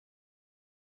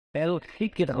El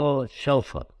K'hal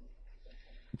Shofar.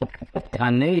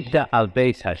 Kaneda al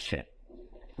Beis Hashem.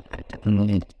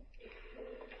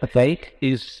 Faith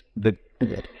is the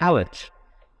palate.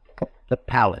 The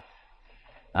palate.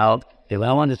 Now, if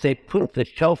I want to say put the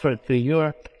shofar to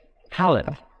your palate,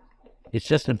 it's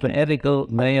just a poetical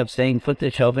way of saying put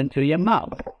the shofar into your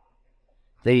mouth.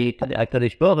 The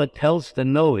HaKadosh Baruch Hu tells the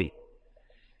Nevi'im,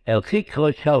 El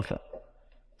K'hal Shofar,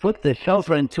 put the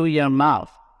shofar into your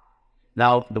mouth.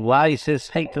 Now, the why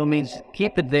says Hekto means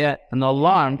keep it there, an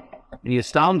alarm. You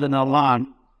sound an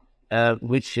alarm,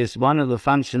 which is one of the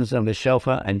functions of the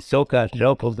shofar, and soka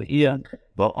shofar of the ear,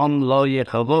 ba'om lo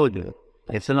yechavodu.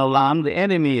 It's an alarm, the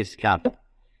enemy is coming.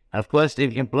 Of course,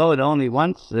 if you blow it only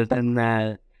once, then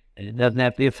it doesn't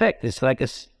have the effect. It's like a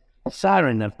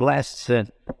siren that blasts,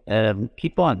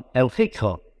 keep on. El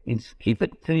K'hal means keep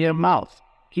it to your mouth.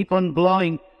 Keep on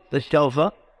blowing the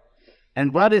shofar.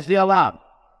 And what is the alarm?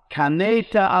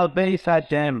 Kaneta al Beis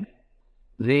Hashem.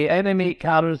 The enemy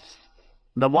comes,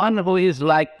 the one who is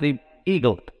like the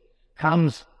eagle,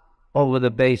 comes over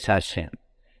the Beis Hashem.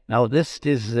 Now this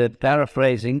is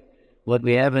paraphrasing what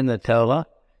we have in the Torah,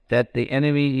 that the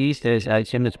enemy is, as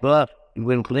Hashem is brought,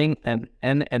 will bring a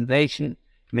nation,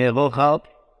 merochal,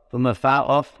 from afar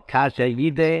off, kasha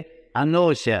yide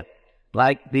anosha,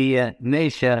 like the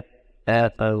nation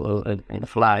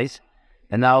flies.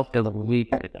 And now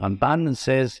Ramban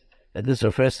says that this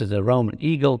refers to the Roman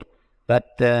eagle,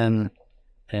 but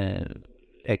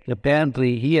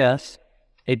apparently here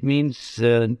it means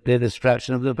the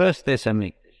destruction of the first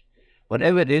Testament.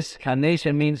 Whatever it is,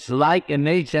 Kanesa means like a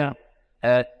nation,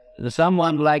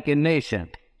 someone like a nation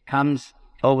comes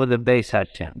over the Beis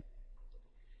Hashem.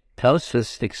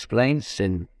 Tosfos explains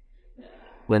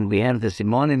when we have the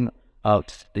simonim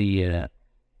of the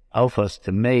Alphas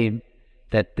to Meim,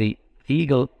 that the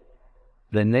eagle,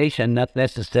 the nation, not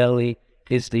necessarily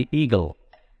is the eagle.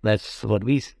 That's what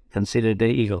we consider the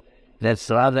eagle. That's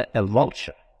rather a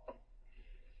vulture.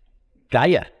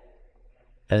 Gaia.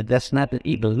 That's not an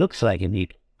eagle. Looks like an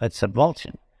eagle. It's a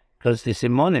vulture. Because the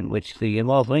simonim, which the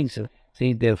Gemara brings,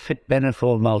 see, they're fit Bennett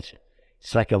for vulture.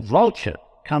 It's like a vulture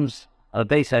comes al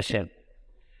Beis Hashem.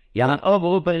 Yalan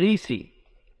over Barisi.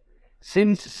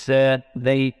 Since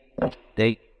they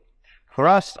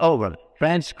crossed over,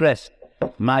 transgressed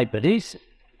my Baris,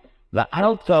 the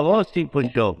Altarosi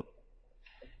Punjab,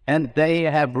 and they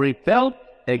have rebelled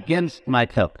against my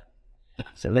Torah.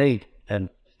 So they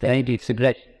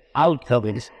suggest Alta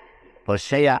is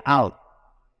Hoshea Al.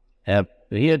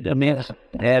 Here the men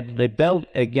have rebelled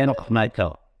against my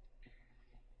Torah.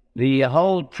 The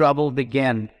whole trouble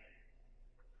began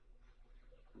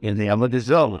in the Avodah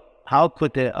Zorah. How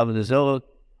could the Avodah Zorah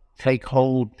take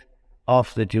hold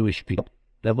of the Jewish people?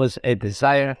 There was a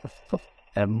desire,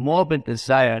 a morbid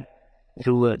desire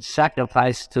to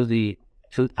sacrifice to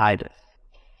idols.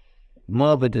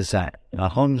 Morbid desire.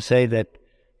 Our say that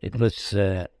it was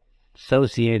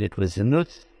associated with the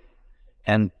Nutz,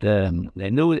 and they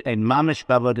knew in Mamish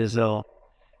Avodah Zorah,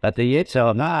 but the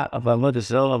Yetzer Hara of Avodah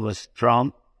Zorah was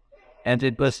strong, and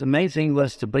it was amazing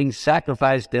was to bring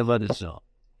sacrifice to Avodah Zorah.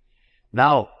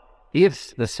 Now,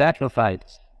 if the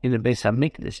sacrifice in the Beis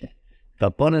HaMikdash,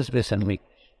 Kabbonos Beis HaMikdash,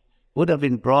 would have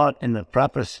been brought in the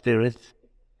proper spirit,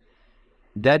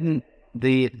 then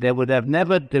they would have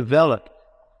never developed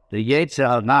the Yetzer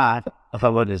Hara of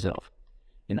Avodah Zorah.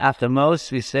 In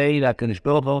Aftermost, we say that HaKadosh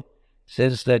Baruch Hu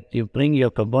says that you bring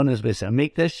your Kabbonos Beis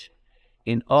HaMikdash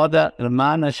in order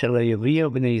L'mana shel Yaviu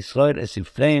b'nei Yisrael es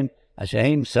Yifreim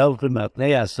asherim sovrim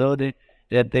ma'pnei asode,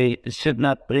 that they should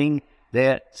not bring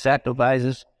their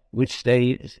sacrifices which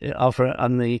they offer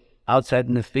on the outside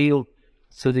in the field,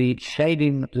 to the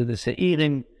shading, to the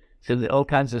seirim, to the all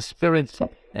kinds of spirits.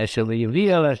 Shel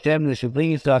Yaviu Hashem, they should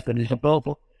bring it to HaKadosh Baruch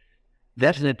Hu.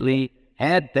 Definitely,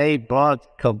 had they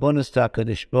brought Kabbonos to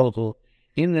HaKadosh Baruch Hu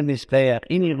in the Mizbeach,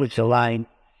 in Yerushalayim,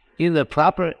 in the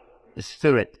proper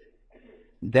spirit,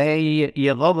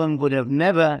 Yerovam would have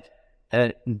never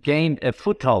gained a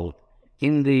foothold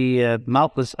in the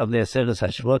Malchus of the Aseret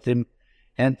HaShvotim,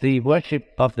 and the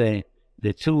worship of the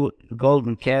two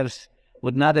golden calves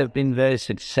would not have been very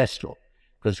successful.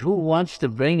 Because who wants to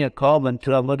bring a korban to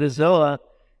Avodah Zorah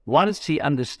once he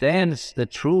understands the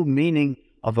true meaning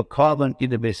of a korban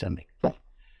in the Beis HaMikdash?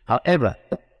 However,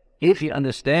 if you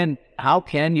understand, how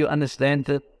can you understand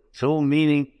the true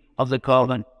meaning of the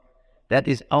korban? That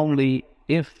is only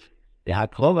if the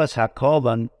Hakrovas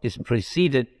HaKorban is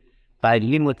preceded by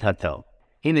Limud HaTorah.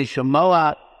 In the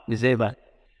Shemoah Mizeva,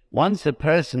 once a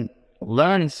person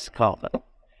learns korban,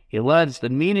 he learns the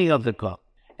meaning of the korban,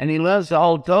 and he learns the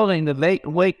whole Torah in the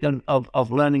wake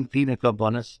of learning Pina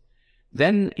Korbanos,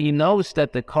 then he knows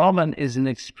that the korban is an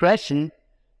expression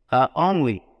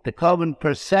only. The korban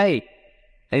per se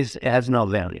has no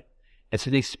value. It's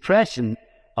an expression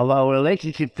of our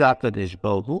relationship to HaKadosh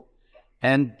Baruch Hu,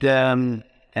 and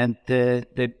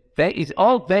it's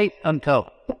all based on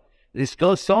Torah. This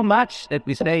goes so much that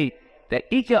we say the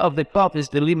ikar of the korban is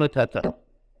the limud haTorah,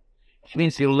 which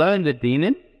means you learn the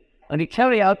dinim and you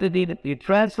carry out the dinim. You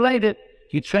translate it.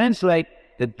 You translate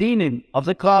the dinim of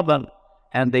the korban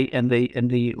and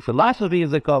the philosophy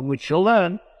of the korban, which you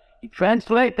learn. You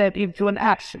translate that into an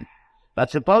action. But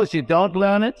suppose you don't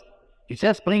learn it. You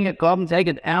just bring a korban, take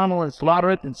an animal and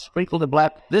slaughter it and sprinkle the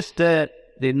blood. This the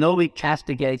Nevi'im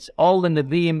castigates all the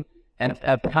Nevi'im and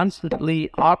constantly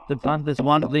harped upon this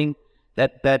one thing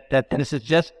that this is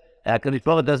just Kadosh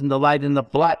Baruch Hu doesn't delight in the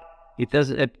blood. It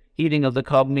doesn't. Eating of the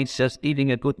korban means just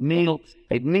eating a good meal.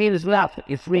 It means nothing.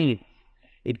 It's free.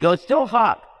 It goes so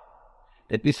far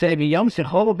that we say we have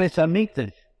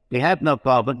no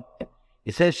korban.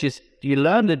 It says you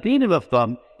learn the dinim of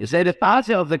korban. You say the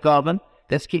pasuk of the korban.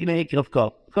 That's keeping the of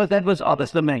korban, because that was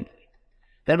always the main thing.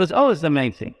 That was always the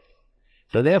main thing.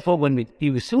 So therefore,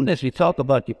 as soon as we talk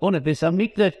about Yipuna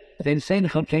B'Samikdash, then say the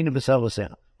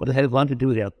what the hell want to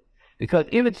do there? Because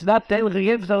if it's not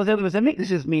Telech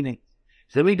B'Samikdash is meaning.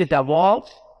 So we did have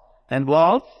walls and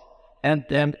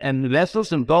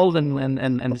vessels and gold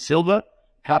and silver,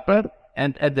 copper,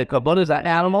 and the korbanos are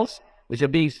animals which are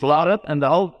being slaughtered, and the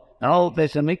whole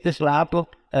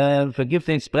B'Samikdash forgive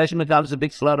the expression, but that was a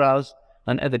big slaughterhouse,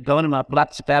 and the Kohanim are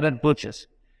blood-spattered butchers.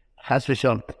 Chas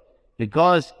v'sholom.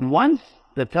 Because once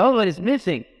the Torah is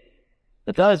missing,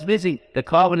 the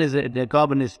korban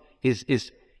is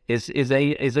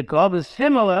a korban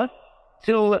similar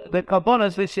to the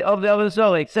korbanos which of the other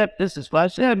Zohar, except this is for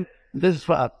Hashem, this is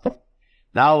for us.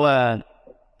 Now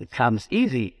it comes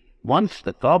easy once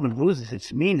the korban loses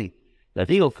its meaning. The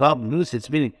real korban loses its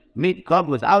meaning. Korban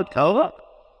without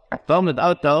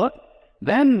Torah,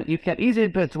 then you can easily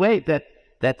persuade that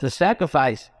the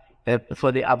sacrifice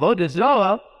for the avodah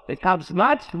Zorah becomes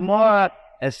much more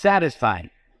satisfying,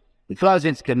 because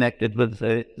it's connected with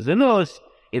Zenus.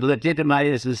 It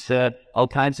legitimizes all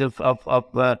kinds of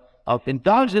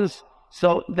indulgence.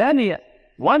 So then,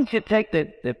 once you take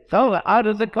the Torah out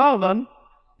of the korban,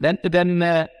 then it's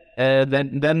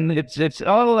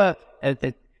all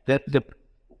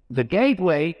the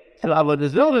gateway to our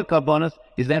Zorah korbanos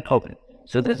is then open.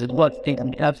 So this is what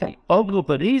open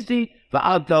but easy for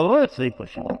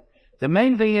the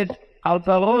main thing is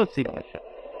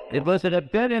it was a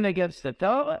rebellion against the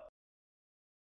Torah.